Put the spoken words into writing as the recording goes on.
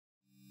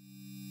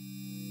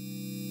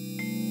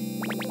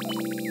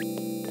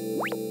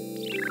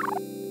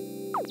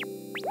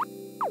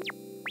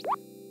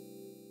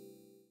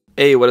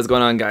Hey, what is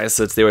going on, guys?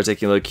 So today we're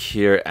taking a look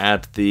here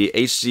at the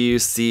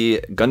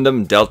HGUC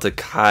Gundam Delta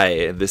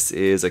Kai. This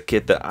is a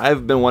kit that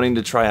I've been wanting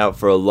to try out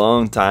for a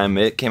long time.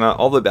 It came out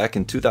all the way back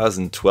in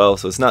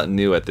 2012, so it's not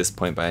new at this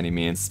point by any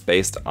means. It's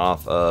based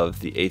off of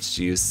the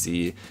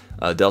HGUC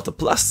Delta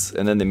Plus,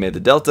 and then they made the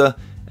Delta,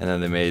 and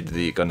then they made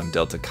the Gundam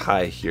Delta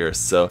Kai here.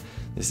 So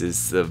this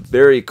is a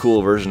very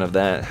cool version of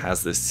that. It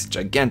has this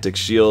gigantic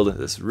shield,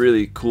 this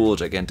really cool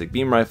gigantic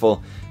beam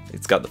rifle.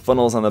 It's got the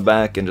funnels on the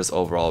back and just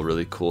overall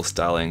really cool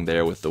styling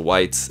there with the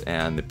whites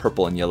and the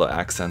purple and yellow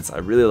accents. I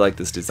really like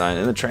this design,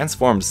 and the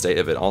transformed state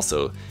of it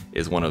also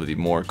is one of the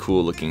more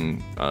cool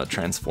looking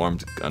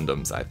transformed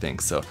Gundams, I think.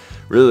 So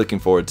really looking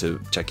forward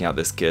to checking out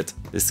this kit.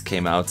 This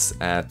came out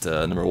at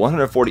number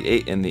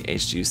 148 in the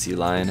HGUC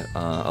line,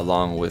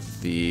 along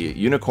with the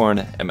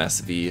Unicorn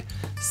MSV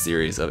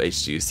series of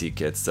HGUC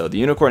kits. So the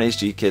Unicorn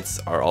HG kits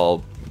are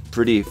all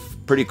pretty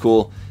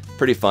cool.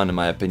 Pretty fun in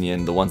my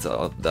opinion. The ones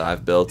that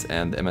I've built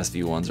and the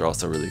MSV ones are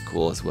also really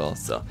cool as well.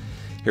 So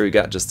here we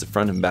got just a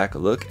front and back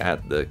look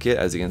at the kit.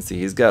 As you can see,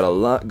 he's got a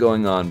lot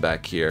going on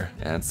back here,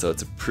 and so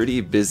it's a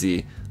pretty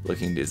busy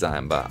looking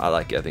design, but I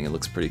like it. I think it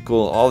looks pretty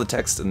cool. All the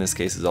text in this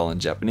case is all in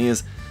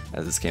Japanese,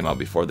 as this came out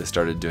before they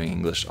started doing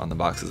English on the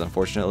boxes,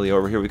 unfortunately.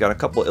 Over here we got a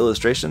couple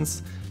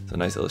illustrations. So a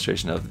nice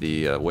illustration of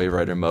the Wave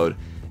Rider mode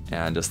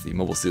and just the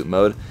mobile suit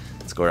mode.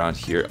 Let's go around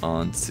here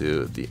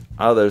onto the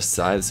other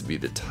side. This would be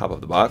the top of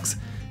the box.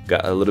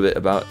 Got a little bit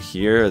about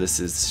here. This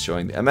is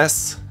showing the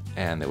MS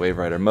and the Wave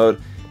Rider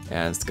mode,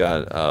 and it's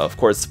got of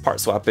course part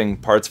swapping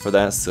parts for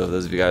that. So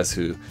those of you guys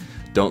who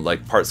don't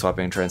like part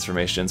swapping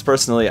transformations,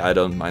 personally I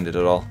don't mind it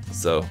at all.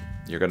 So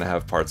you're gonna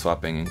have part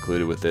swapping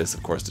included with this,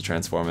 of course, to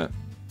transform it.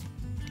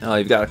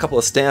 You've got a couple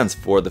of stands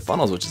for the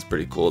funnels, which is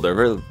pretty cool. They're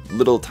very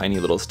little tiny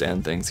little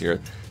stand things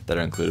here that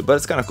are included, but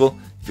it's kind of cool.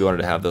 If you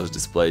wanted to have those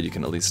displayed, you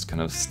can at least kind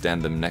of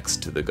stand them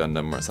next to the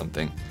Gundam or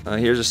something.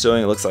 Here's just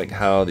showing, it looks like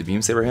how the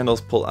beam saber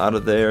handles pull out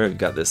of there. You've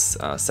got this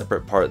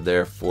separate part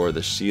there for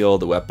the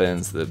shield, the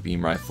weapons, the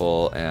beam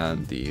rifle,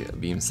 and the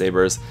beam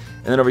sabers.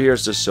 And then over here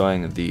it's just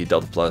showing the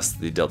Delta Plus,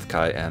 the Delta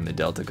Kai, and the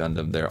Delta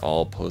Gundam. They're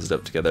all posed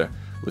up together,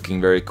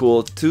 looking very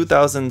cool.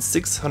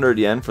 2,600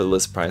 yen for the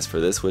list price for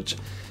this, which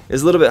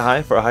is a little bit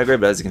high for a high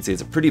grade, but as you can see,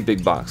 it's a pretty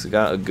big box. We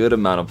got a good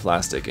amount of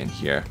plastic in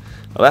here.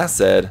 Well, that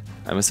said,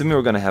 I'm assuming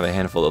we're going to have a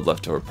handful of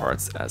leftover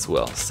parts as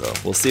well. So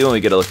we'll see when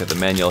we get a look at the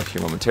manual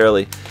here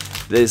momentarily.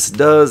 This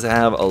does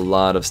have a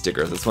lot of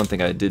stickers. That's one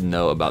thing I did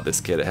know about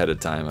this kit ahead of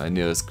time. I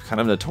knew it was kind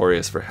of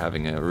notorious for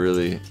having a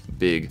really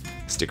big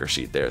sticker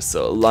sheet there.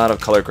 So a lot of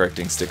color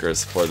correcting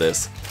stickers for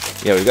this.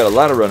 Yeah, we've got a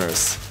lot of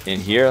runners in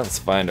here. Let's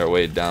find our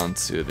way down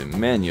to the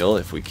manual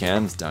if we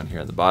can. It's down here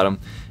at the bottom.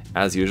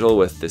 As usual,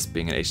 with this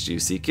being an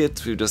HGUC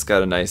kit, we've just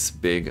got a nice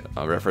big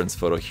reference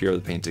photo here of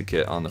the painted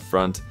kit on the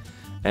front.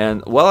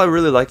 And while I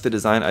really like the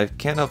design, I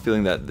can't help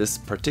feeling that this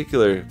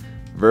particular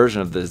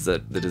version of the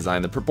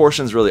design, the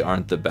proportions really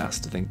aren't the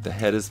best. I think the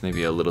head is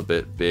maybe a little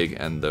bit big,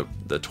 and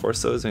the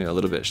torso is maybe a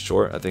little bit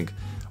short, I think,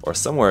 or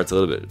somewhere it's a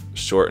little bit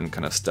short and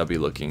kind of stubby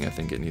looking. I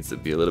think it needs to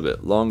be a little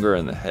bit longer,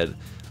 and the head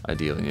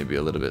ideally maybe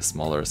a little bit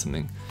smaller or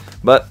something.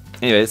 But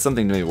anyway, it's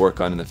something to maybe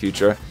work on in the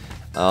future.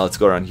 Let's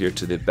go around here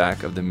to the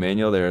back of the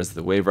manual. There's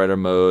the Wave Rider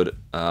mode,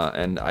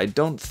 and I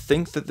don't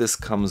think that this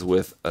comes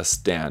with a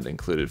stand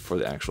included for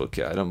the actual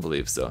kit. I don't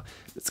believe so.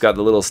 It's got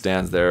the little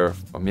stands there,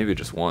 or maybe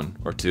just one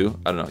or two.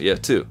 I don't know. Yeah,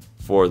 two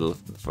for the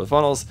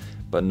funnels,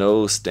 but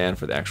no stand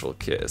for the actual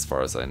kit as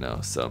far as I know.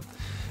 So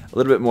a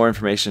little bit more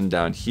information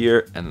down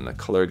here, and then the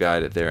color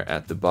guide there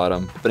at the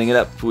bottom. Opening it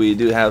up, we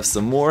do have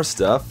some more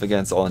stuff. Again,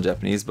 it's all in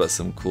Japanese, but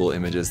some cool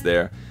images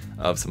there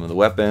of some of the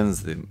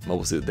weapons, the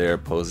mobile suit there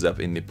posed up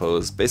in the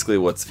pose, basically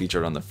what's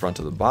featured on the front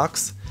of the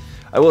box.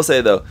 I will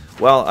say though,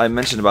 while I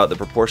mentioned about the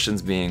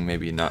proportions being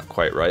maybe not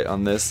quite right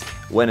on this,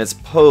 when it's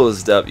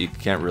posed up you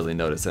can't really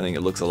notice. I think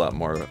it looks a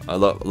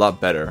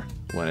lot better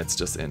when it's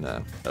just in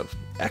a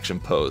action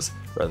pose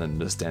rather than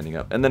just standing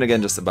up. And then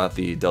again, just about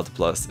the Delta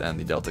Plus and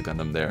the Delta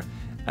Gundam there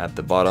at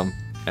the bottom.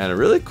 And a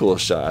really cool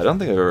shot. I don't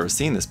think I've ever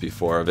seen this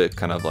before, of it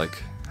kind of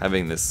like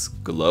having this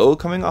glow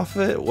coming off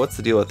of it. What's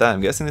the deal with that?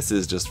 I'm guessing this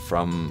is just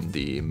from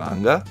the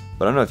manga,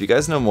 but I don't know if you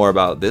guys know more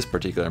about this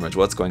particular image,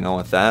 what's going on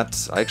with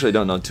that. I actually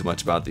don't know too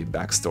much about the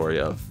backstory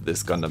of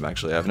this Gundam,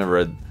 actually. I've never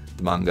read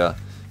the manga,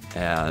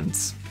 and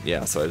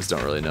yeah, so I just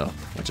don't really know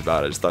much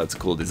about it. I just thought it's a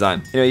cool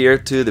design. Anyway, here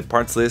to the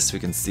parts list, we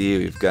can see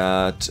we've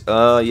got,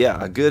 yeah,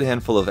 a good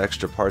handful of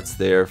extra parts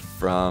there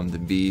from the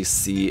B,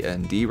 C,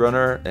 and D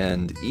runner,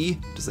 and E,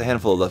 just a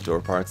handful of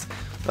leftover parts.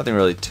 Nothing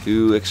really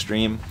too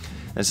extreme.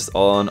 And it's just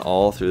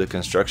all through the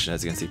construction.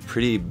 As you can see,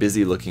 pretty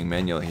busy looking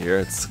manual here.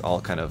 It's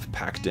all kind of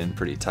packed in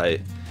pretty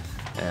tight,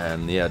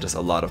 and yeah, just a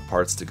lot of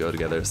parts to go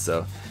together.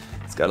 So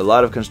it's got a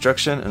lot of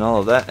construction and all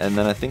of that. And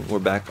then I think we're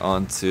back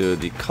onto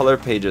the color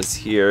pages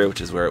here,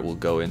 which is where it will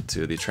go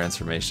into the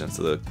transformation.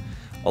 So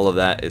all of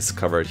that is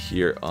covered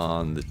here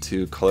on the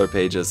two color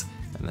pages,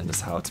 and then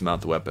just how to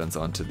mount the weapons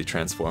onto the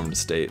transformed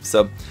state.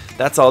 So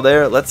that's all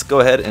there. Let's go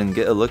ahead and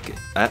get a look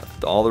at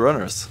all the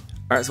runners.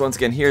 Alright, so once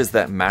again, here's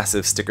that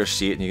massive sticker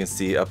sheet, and you can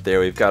see up there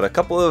we've got a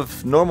couple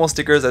of normal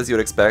stickers as you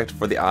would expect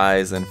for the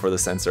eyes and for the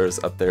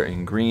sensors up there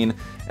in green,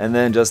 and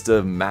then just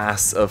a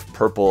mass of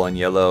purple and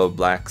yellow,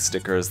 black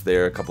stickers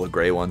there, a couple of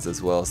gray ones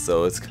as well,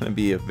 so it's going to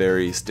be a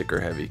very sticker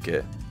heavy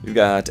kit. We've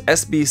got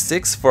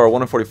SB6 for our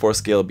 1/44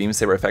 scale beam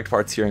saber effect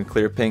parts here in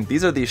clear pink.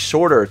 These are the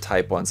shorter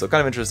type ones, so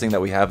kind of interesting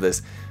that we have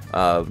this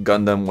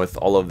Gundam with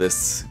all of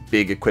this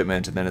big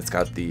equipment, and then it's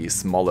got the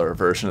smaller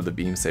version of the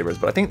beam sabers.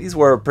 But I think these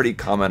were pretty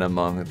common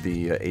among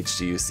the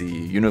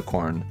HGUC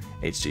Unicorn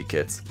HG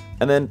kits.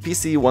 And then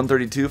PC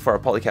 132 for our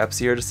polycaps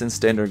here, just in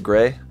standard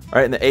gray.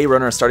 Alright, and the A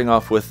runner starting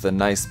off with a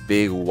nice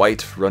big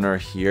white runner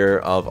here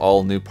of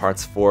all new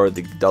parts for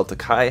the Delta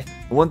Chi.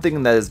 One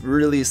thing that is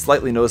really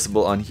slightly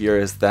noticeable on here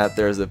is that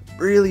there's a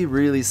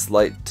really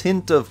slight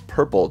tint of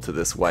purple to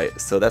this white,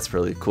 so that's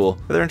really cool.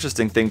 Another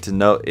interesting thing to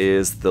note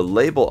is the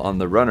label on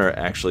the runner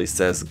actually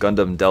says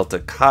Gundam Delta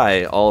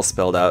Chi, all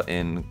spelled out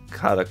in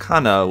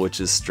katakana,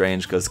 which is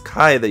strange because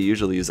Kai, they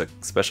usually use a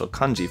special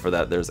kanji for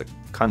that. There's a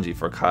kanji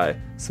for Kai.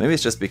 So maybe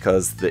it's just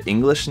because the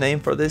English name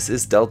for this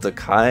is Delta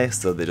Chi,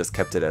 so they just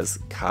kept it as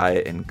Kai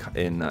in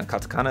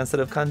katakana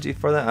instead of kanji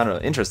for that. I don't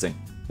know, interesting.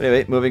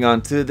 Anyway, moving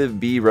on to the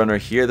B runner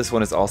here. This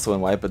one is also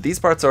in white, but these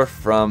parts are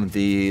from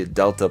the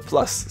Delta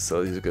Plus.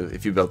 So these are good.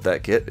 If you built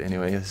that kit,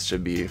 anyway, this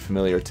should be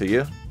familiar to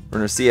you.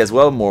 Runner C as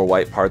well, more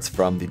white parts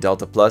from the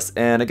Delta Plus.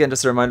 And again,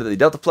 just a reminder that the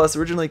Delta Plus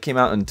originally came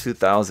out in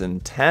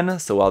 2010.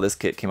 So while this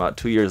kit came out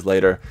 2 years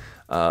later,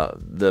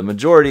 the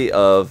majority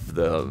of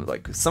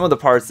some of the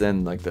parts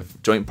and like the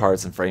joint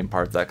parts and frame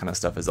parts, that kind of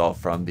stuff is all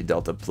from the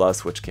Delta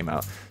Plus, which came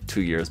out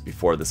 2 years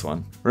before this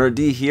one. Runner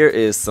D here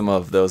is some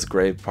of those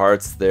gray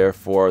parts there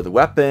for the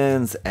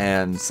weapons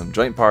and some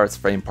joint parts,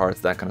 frame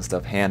parts, that kind of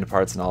stuff, hand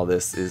parts, and all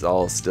this is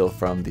all still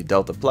from the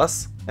Delta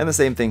Plus. And the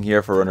same thing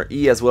here for runner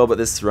E as well, but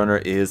this runner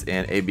is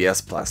in ABS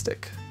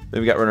plastic.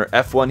 Then we got runner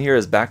F1 here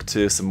is back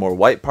to some more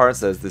white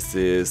parts, as this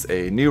is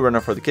a new runner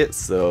for the kit,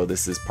 so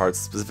this is parts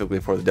specifically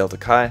for the Delta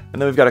Chi.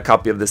 And then we've got a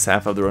copy of this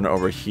half of the runner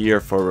over here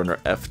for runner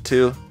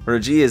F2. Runner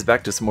G is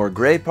back to some more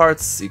gray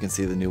parts. You can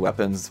see the new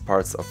weapons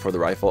parts for the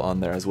rifle on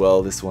there as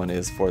well. This one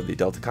is for the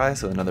Delta Chi,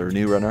 so another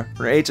new runner.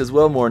 Runner H as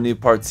well, more new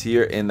parts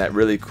here in that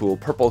really cool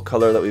purple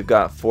color that we've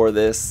got for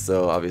this,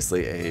 so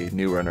obviously a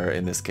new runner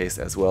in this case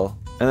as well.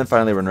 And then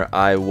finally runner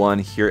I1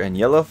 here in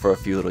yellow for a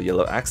few little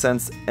yellow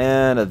accents,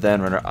 and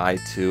then runner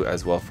I2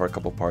 as well for a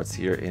couple parts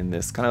here in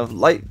this kind of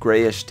light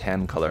grayish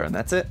tan color, and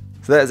that's it.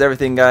 So that is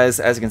everything, guys.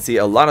 As you can see,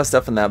 a lot of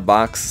stuff in that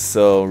box,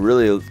 so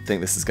really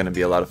think this is going to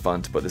be a lot of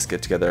fun to put this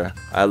kit together.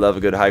 I love a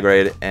good high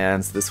grade,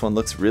 and this one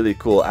looks really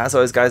cool. As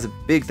always, guys, a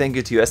big thank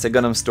you to USA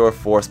Gundam Store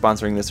for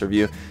sponsoring this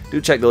review. Do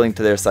check the link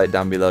to their site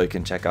down below. You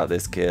can check out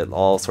this kit,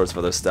 all sorts of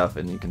other stuff,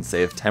 and you can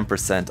save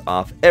 10%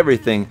 off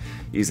everything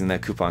using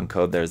that coupon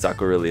code there,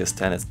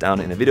 ZakuAurelius10. It's down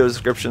in the video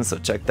description, so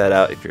check that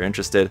out if you're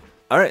interested.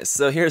 Alright,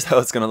 so here's how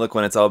it's going to look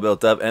when it's all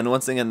built up, and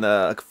once again,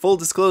 full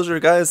disclosure,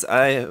 guys,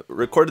 I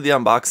recorded the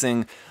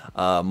unboxing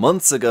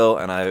months ago,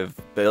 and I've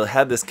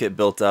had this kit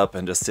built up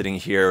and just sitting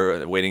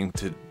here waiting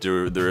to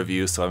do the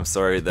review, so I'm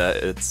sorry that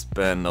it's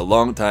been a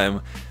long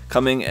time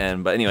coming,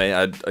 but anyway,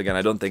 again,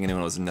 I don't think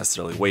anyone was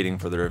necessarily waiting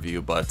for the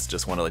review, but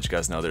just want to let you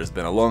guys know there's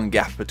been a long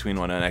gap between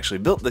when I actually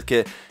built the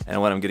kit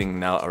and when I'm getting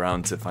now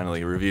around to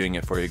finally reviewing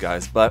it for you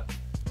guys, but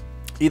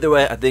either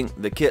way, I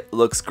think the kit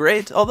looks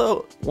great,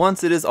 although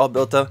once it is all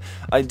built up,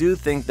 I do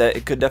think that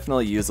it could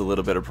definitely use a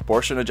little bit of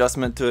proportion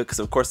adjustment to it, because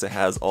of course it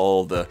has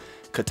all the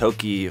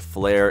Kotoki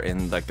flair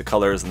in like the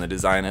colors and the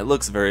design. It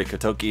looks very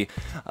Kotoki,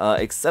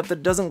 except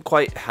it doesn't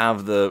quite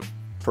have the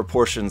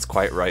proportions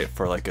quite right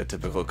for like a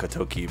typical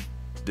Kotoki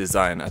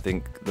design. I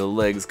think the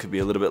legs could be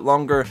a little bit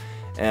longer,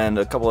 and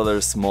a couple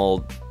other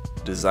small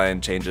design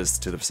changes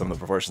to some of the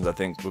proportions I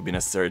think would be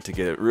necessary to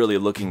get it really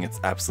looking its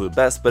absolute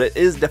best, but it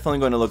is definitely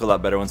going to look a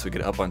lot better once we get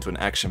it up onto an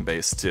action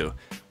base too.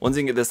 Once you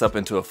can get this up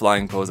into a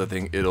flying pose, I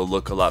think it'll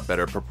look a lot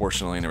better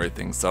proportionally and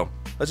everything. So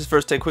let's just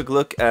first take a quick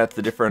look at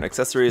the different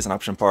accessories and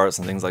option parts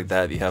and things like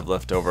that you have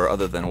left over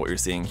other than what you're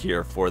seeing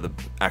here for the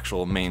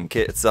actual main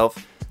kit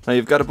itself. Now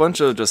you've got a bunch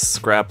of just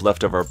scrap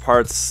leftover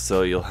parts,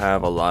 so you'll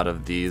have a lot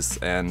of these,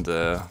 and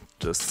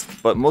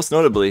but most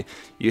notably,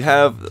 you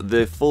have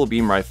the full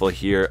beam rifle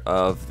here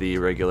of the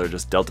regular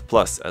just Delta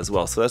Plus as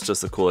well. So that's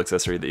just a cool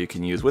accessory that you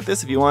can use with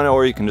this if you want it,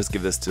 or you can just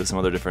give this to some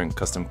other different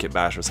custom kit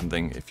bash or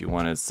something if you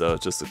wanted. So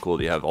it's just cool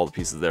that you have all the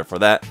pieces there for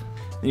that.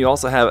 And you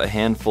also have a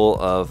handful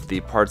of the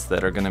parts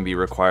that are going to be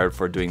required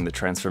for doing the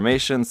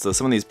transformation. So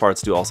some of these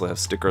parts do also have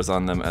stickers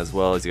on them as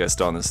well. As you guys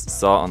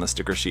saw on the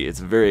sticker sheet, it's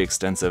very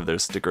extensive.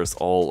 There's stickers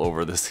all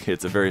over this kit.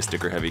 It's a very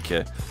sticker heavy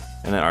kit.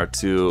 And then our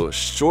two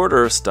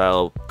shorter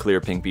style clear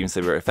pink beam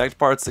saber effect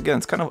parts. Again,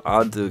 it's kind of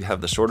odd to have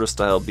the shorter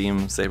style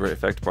beam saber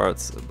effect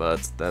parts,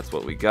 but that's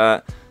what we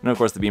got. And of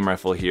course the beam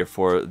rifle here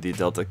for the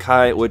Delta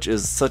Chi, which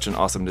is such an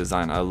awesome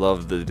design. I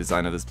love the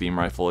design of this beam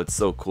rifle. It's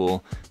so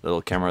cool. The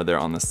little camera there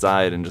on the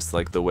side, and just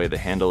like the way the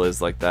handle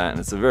is like that. And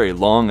it's a very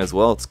long as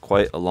well. It's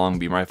quite a long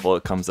beam rifle.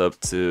 It comes up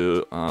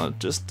to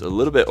just a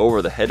little bit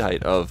over the head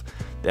height of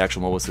the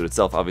actual mobile suit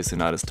itself. Obviously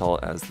not as tall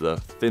as the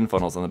fin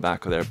funnels on the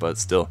back there, but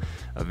still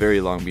a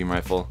very long beam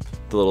rifle.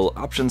 The little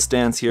option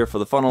stands here for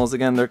the funnels,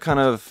 again, they're kind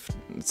of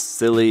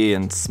silly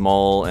and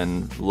small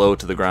and low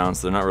to the ground,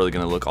 so they're not really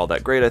going to look all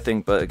that great, I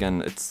think, but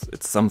again, it's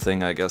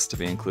something, I guess, to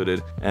be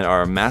included. And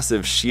our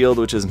massive shield,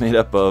 which is made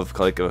up of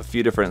like a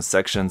few different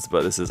sections,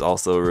 but this is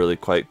also really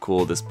quite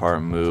cool. This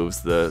part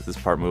moves, this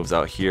part moves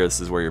out here.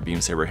 This is where your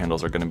beam saber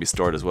handles are going to be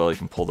stored as well. You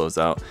can pull those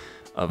out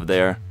of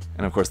there.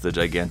 And of course the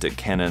gigantic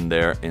cannon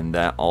there in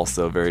that,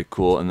 also very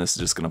cool, and this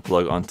is just going to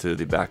plug onto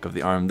the back of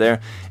the arm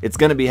there. It's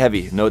going to be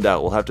heavy, no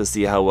doubt. We'll have to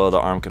see how well the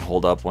arm can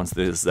hold up once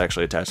this is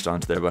actually attached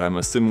onto there, but I'm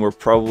assuming we're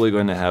probably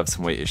going to have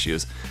some weight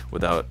issues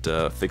without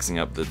fixing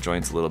up the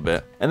joints a little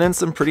bit. And then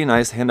some pretty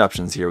nice hand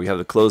options here. We have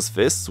the closed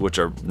fists, which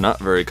are not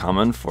very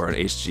common for an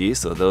HG,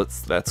 so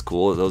that's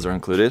cool, those are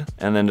included.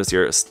 And then just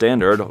your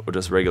standard, or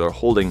just regular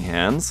holding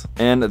hands,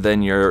 and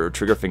then your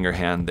trigger finger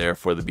hand there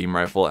for the beam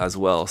rifle as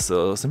well.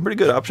 So some pretty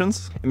good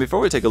options. And before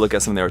we take a look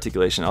at some of the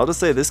articulation, I'll just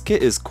say this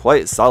kit is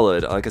quite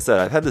solid. Like I said,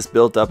 I've had this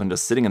built up and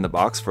just sitting in the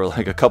box for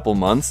like a couple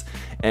months,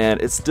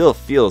 and it still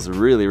feels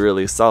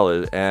really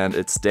solid, and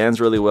it stands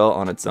really well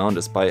on its own,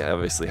 despite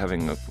obviously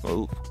having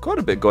quite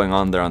a bit going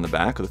on there on the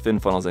back, the fin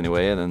funnels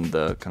anyway, and then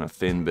the kind of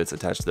fin bits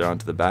attached there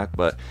onto the back.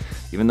 But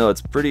even though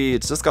it's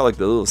just got like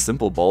the little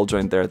simple ball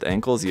joint there at the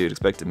ankles, you'd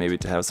expect it maybe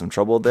to have some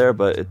trouble there,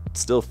 but it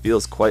still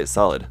feels quite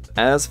solid.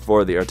 As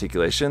for the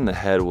articulation, the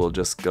head will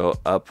just go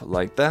up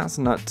like that,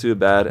 so not too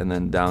bad, and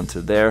then down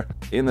to there.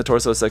 In the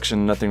torso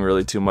section, nothing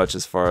really too much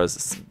as far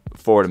as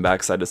forward and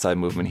back, side to side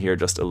movement here,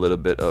 just a little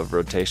bit of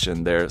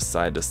rotation there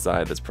side to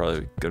side. That's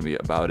probably going to be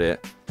about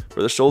it.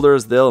 For the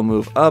shoulders, they'll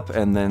move up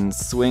and then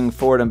swing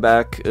forward and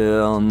back.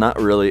 Not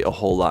really a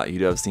whole lot. You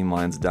do have seam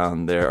lines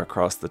down there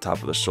across the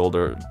top of the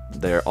shoulder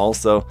there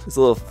also. This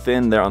little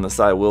fin there on the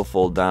side will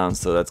fold down,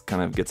 so that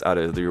kind of gets out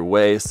of your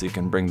way, so you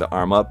can bring the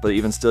arm up, but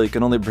even still, you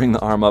can only bring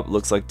the arm up,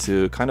 looks like,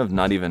 to kind of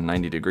not even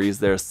 90 degrees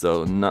there,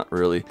 so not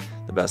really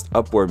the best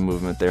upward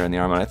movement there in the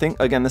arm. And I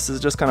think, again, this is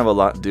just kind of a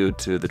lot due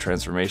to the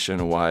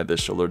transformation, why the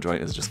shoulder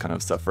joint is just kind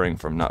of suffering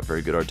from not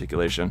very good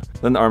articulation.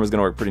 Then the arm is going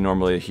to work pretty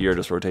normally here,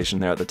 just rotation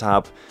there at the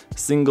top.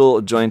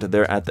 Single joint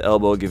there at the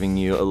elbow, giving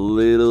you a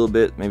little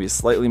bit, maybe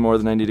slightly more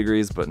than 90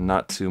 degrees, but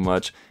not too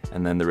much.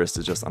 And then the wrist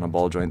is just on a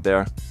ball joint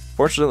there.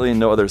 Fortunately,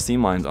 no other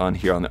seam lines on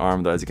here on the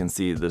arm, though. As you can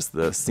see,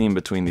 the seam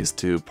between these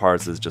two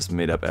parts is just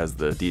made up as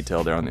the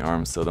detail there on the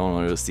arm, so the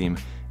only other seam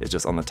is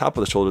just on the top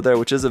of the shoulder there,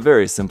 which is a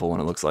very simple one.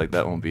 It looks like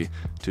that won't be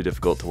too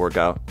difficult to work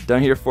out.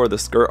 Down here for the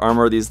skirt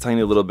armor, these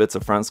tiny little bits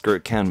of front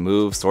skirt can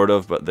move, sort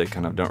of, but they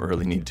kind of don't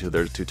really need to.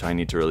 They're too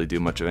tiny to really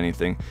do much of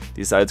anything.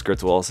 These side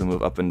skirts will also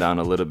move up and down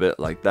a little bit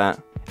like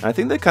that. And I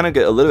think they kind of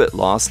get a little bit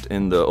lost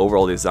in the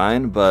overall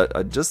design, but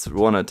I just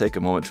want to take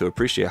a moment to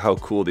appreciate how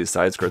cool these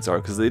side skirts are,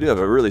 because they do have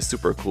a really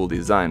super cool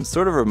design.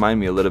 Sort of remind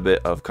me a little bit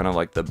of kind of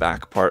like the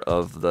back part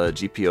of the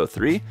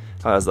GP03,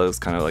 how it has those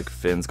kind of like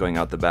fins going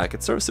out the back.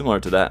 It's sort of similar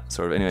to that,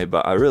 sort of, anyway,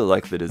 but I really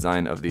like the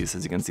design of these.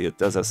 As you can see, it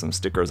does have some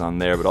stickers on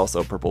there, but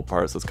also purple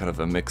parts, so it's kind of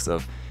a mix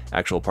of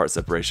actual part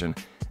separation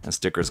and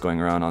stickers going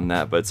around on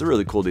that, but it's a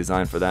really cool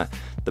design for that.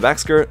 The back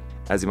skirt,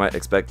 as you might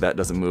expect, that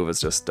doesn't move,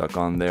 it's just stuck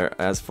on there.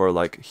 As for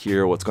like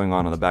here, what's going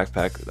on the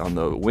backpack, on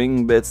the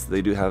wing bits,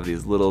 they do have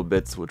these little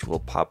bits which will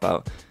pop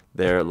out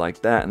there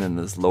like that, and then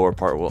this lower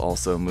part will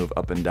also move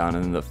up and down,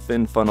 and then the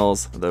fin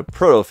funnels, the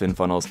proto fin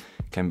funnels,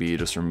 can be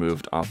just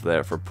removed off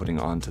there for putting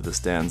onto the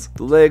stands.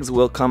 The legs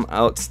will come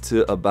out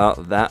to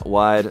about that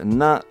wide,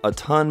 not a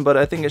ton, but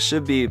I think it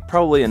should be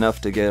probably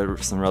enough to get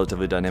some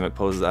relatively dynamic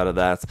poses out of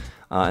that.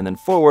 And then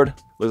forward,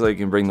 looks like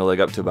you can bring the leg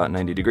up to about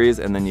 90 degrees,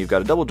 and then you've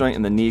got a double joint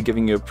in the knee,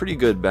 giving you a pretty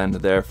good bend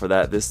there for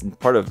that. This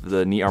part of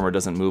the knee armor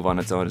doesn't move on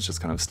its own, it's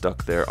just kind of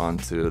stuck there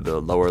onto the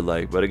lower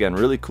leg. But again,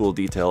 really cool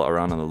detail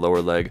around on the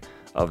lower leg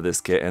of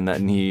this kit, and that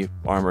knee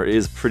armor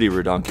is pretty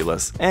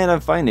redonkulous. And I'm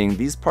finding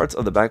these parts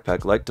of the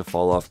backpack like to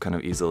fall off kind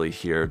of easily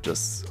here,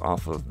 just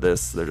off of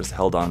this. They're just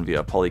held on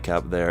via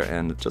polycap there,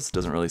 and it just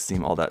doesn't really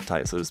seem all that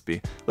tight, so just be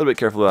a little bit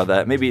careful about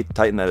that. Maybe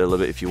tighten that a little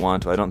bit if you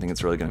want to. I don't think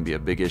it's really going to be a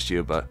big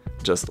issue, but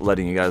just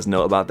letting you guys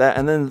know about that.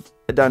 And then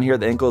down here at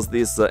the ankles,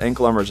 these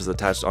ankle armor is just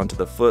attached onto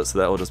the foot, so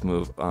that will just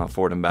move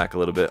forward and back a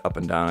little bit, up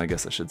and down, I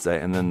guess I should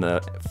say. And then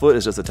the foot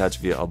is just attached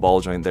via a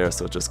ball joint there,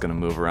 so it's just going to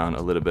move around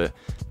a little bit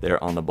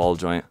there on the ball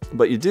joint.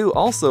 But you do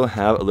also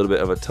have a little bit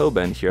of a toe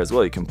bend here as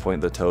well. You can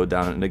point the toe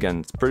down, and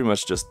again, it's pretty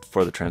much just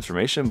for the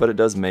transformation, but it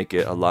does make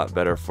it a lot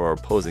better for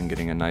posing.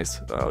 Getting a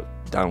nice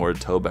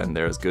downward toe bend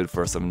there is good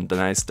for some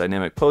nice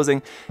dynamic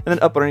posing. And then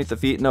up underneath the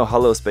feet, no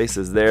hollow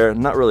spaces there.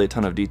 Not really a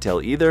ton of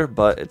detail either,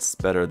 but it's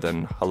better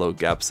than hollow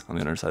gaps on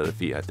the underside of the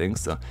feet, I think,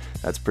 so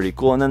that's pretty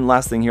cool. And then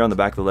last thing here on the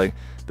back of the leg,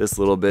 this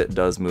little bit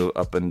does move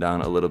up and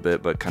down a little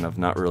bit, but kind of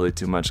not really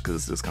too much because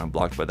it's just kind of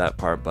blocked by that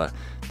part, but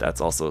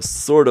that's also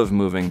sort of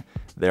moving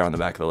there on the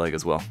back of the leg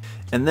as well.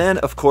 And then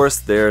of course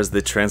there's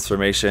the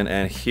transformation,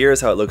 and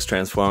here's how it looks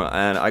transformed.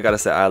 And I gotta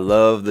say, I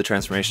love the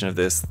transformation of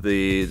this.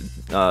 The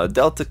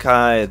Delta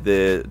Kai,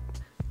 the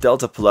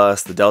Delta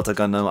Plus, the Delta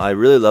Gundam. I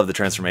really love the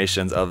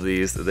transformations of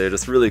these. They're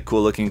just really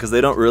cool looking because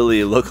they don't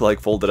really look like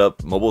folded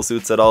up mobile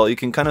suits at all. You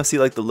can kind of see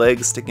like the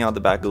legs sticking out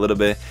the back a little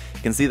bit.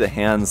 You can see the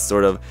hands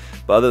sort of,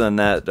 but other than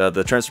that,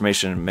 the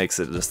transformation makes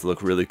it just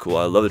look really cool.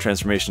 I love the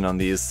transformation on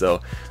these,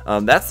 so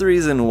that's the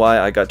reason why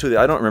I got 2 of these.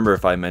 I don't remember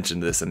if I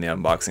mentioned this in the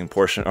unboxing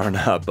portion or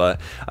not, but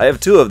I have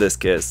 2 of this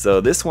kit. So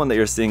this one that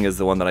you're seeing is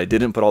the one that I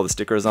didn't put all the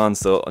stickers on,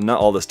 so not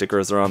all the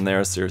stickers are on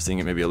there, so you're seeing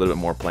it maybe a little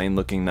bit more plain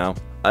looking now.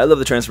 I love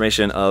the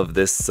transformation of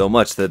this so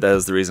much that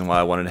is the reason why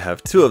I wanted to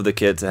have 2 of the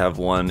kit, to have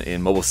one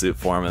in mobile suit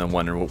form and then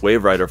one in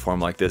Wave Rider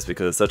form like this,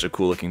 because it's such a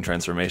cool looking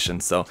transformation.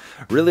 So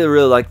really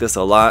like this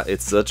a lot.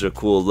 It's such a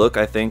cool look,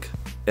 I think.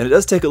 And it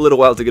does take a little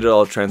while to get it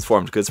all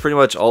transformed, because it's pretty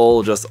much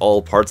just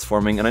all parts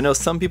forming. And I know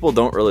some people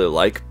don't really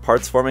like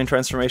parts forming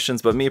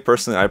transformations, but me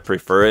personally, I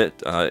prefer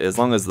it. As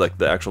long as like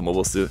the actual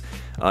mobile suit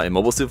in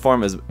mobile suit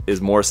form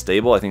is more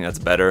stable, I think that's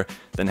better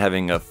than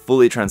having a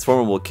fully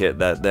transformable kit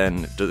that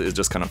then is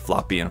just kind of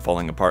floppy and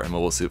falling apart in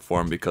mobile suit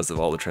form because of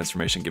all the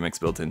transformation gimmicks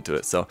built into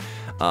it. So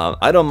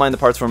I don't mind the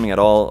parts forming at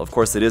all. Of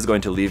course, it is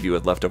going to leave you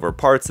with leftover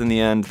parts in the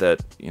end that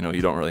you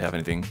don't really have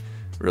anything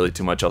really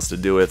too much else to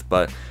do with,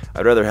 but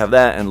I'd rather have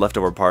that and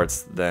leftover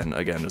parts than,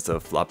 again, just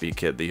a floppy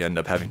kit that you end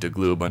up having to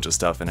glue a bunch of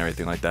stuff and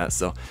everything like that.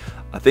 So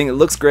I think it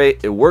looks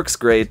great, it works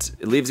great,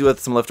 it leaves you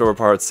with some leftover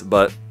parts,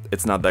 but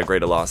it's not that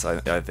great a loss,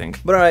 I think.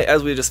 But alright,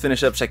 as we just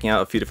finish up checking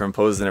out a few different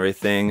poses and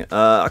everything,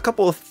 a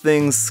couple of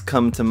things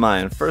come to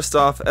mind. First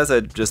off, as I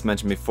just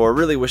mentioned before,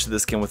 really wish that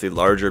this came with the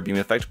larger beam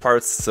effect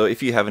parts, so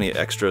if you have any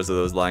extras of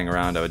those lying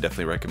around, I would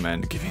definitely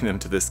recommend giving them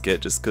to this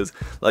kit, just because,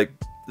 like,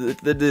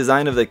 the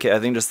design of the kit, I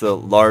think just the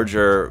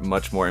larger,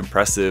 much more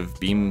impressive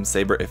beam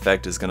saber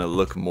effect is going to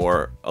look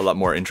a lot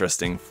more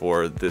interesting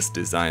for this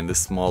design. This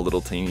small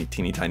little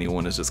teeny tiny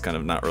one is just kind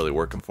of not really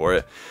working for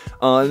it.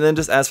 And then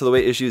just as for the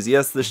weight issues,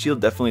 yes, the shield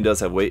definitely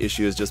does have weight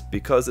issues, just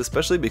because,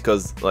 especially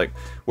because like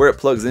where it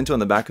plugs into on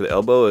the back of the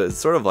elbow is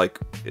sort of like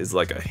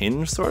a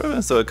hinge sort of,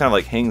 and so it kind of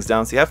like hangs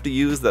down. So you have to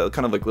use that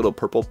kind of like little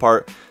purple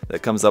part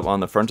that comes up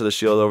on the front of the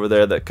shield over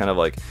there, that kind of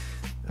like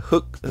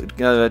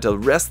to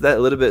rest that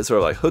a little bit, sort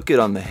of like hook it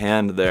on the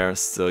hand there.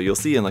 So you'll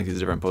see in like these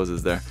different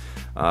poses there,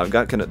 I've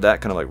got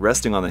that kind of like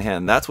resting on the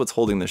hand. That's what's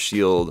holding the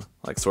shield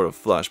like sort of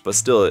flush, but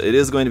still it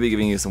is going to be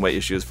giving you some weight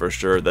issues for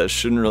sure. That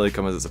shouldn't really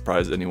come as a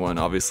surprise to anyone.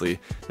 Obviously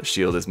the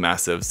shield is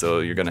massive, so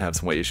you're going to have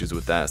some weight issues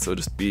with that, so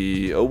just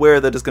be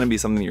aware that it's going to be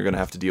something you're going to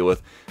have to deal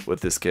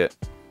with this kit.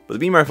 But the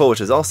beam rifle,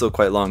 which is also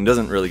quite long,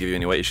 doesn't really give you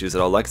any weight issues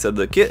at all. Like I said,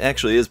 the kit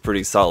actually is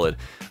pretty solid,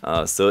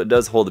 so it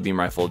does hold the beam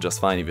rifle just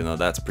fine, even though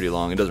that's pretty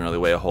long. It doesn't really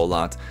weigh a whole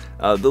lot.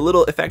 The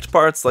little effect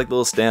parts, like the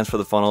little stands for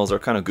the funnels, are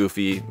kind of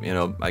goofy.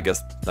 I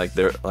guess like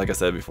I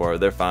said before,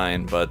 they're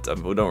fine, but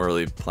we don't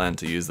really plan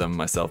to use them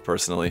myself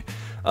personally.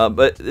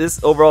 But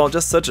this overall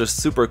just such a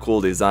super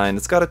cool design.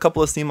 It's got a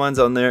couple of seam lines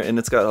on there, and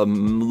it's got a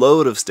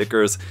load of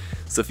stickers.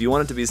 So if you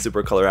want it to be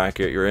super color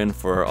accurate, you're in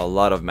for a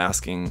lot of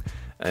masking.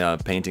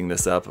 Painting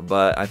this up,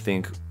 but I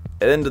think at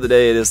the end of the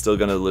day it is still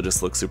going to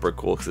just look super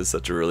cool because it's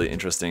such a really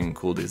interesting,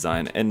 cool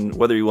design, and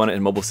whether you want it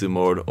in mobile suit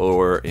mode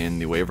or in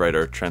the Wave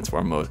Rider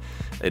transform mode,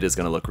 it is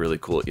going to look really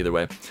cool either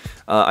way.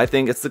 I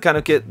think it's the kind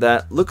of kit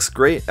that looks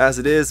great as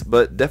it is,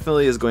 but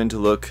definitely is going to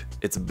look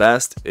its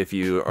best if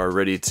you are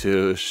ready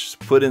to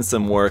put in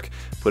some work,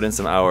 put in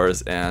some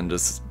hours, and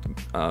just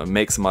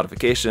make some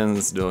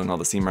modifications, doing all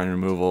the seam line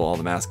removal, all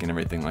the masking,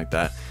 everything like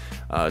that,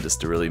 just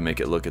to really make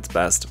it look its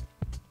best.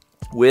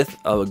 With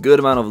a good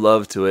amount of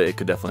love to it, it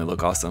could definitely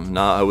look awesome.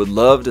 Now, I would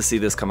love to see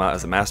this come out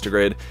as a Master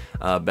Grade.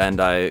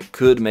 Bandai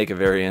could make a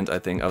variant, I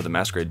think, of the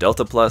Master Grade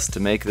Delta Plus to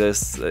make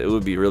this. It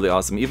would be really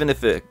awesome. Even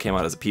if it came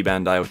out as a P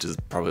Bandai, which is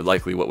probably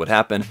likely what would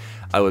happen,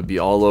 I would be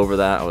all over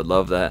that. I would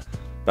love that.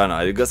 But I don't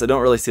know, I guess I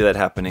don't really see that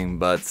happening,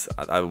 but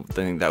I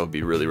think that would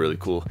be really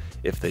cool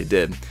if they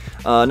did.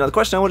 Now the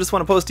question I just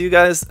want to pose to you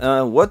guys,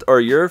 what are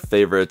your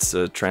favorite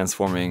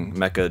transforming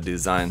mecha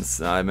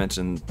designs? I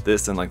mentioned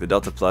this and like the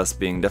Delta Plus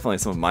being definitely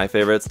some of my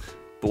favorites,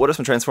 but what are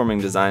some transforming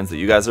designs that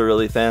you guys are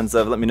really fans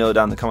of? Let me know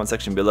down in the comment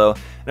section below.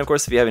 And of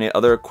course, if you have any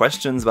other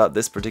questions about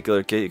this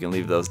particular kit, you can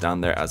leave those down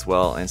there as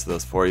well. I'll answer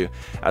those for you.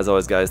 As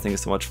always, guys, thank you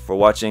so much for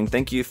watching.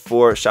 Thank you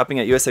for shopping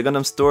at USA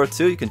Gundam Store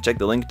too. You can check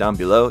the link down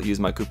below. Use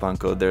my coupon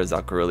code there,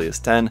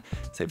 ZakuAurelius10.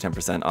 Save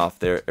 10% off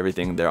there,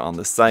 everything there on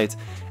the site.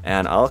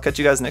 And I'll catch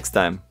you guys next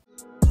time.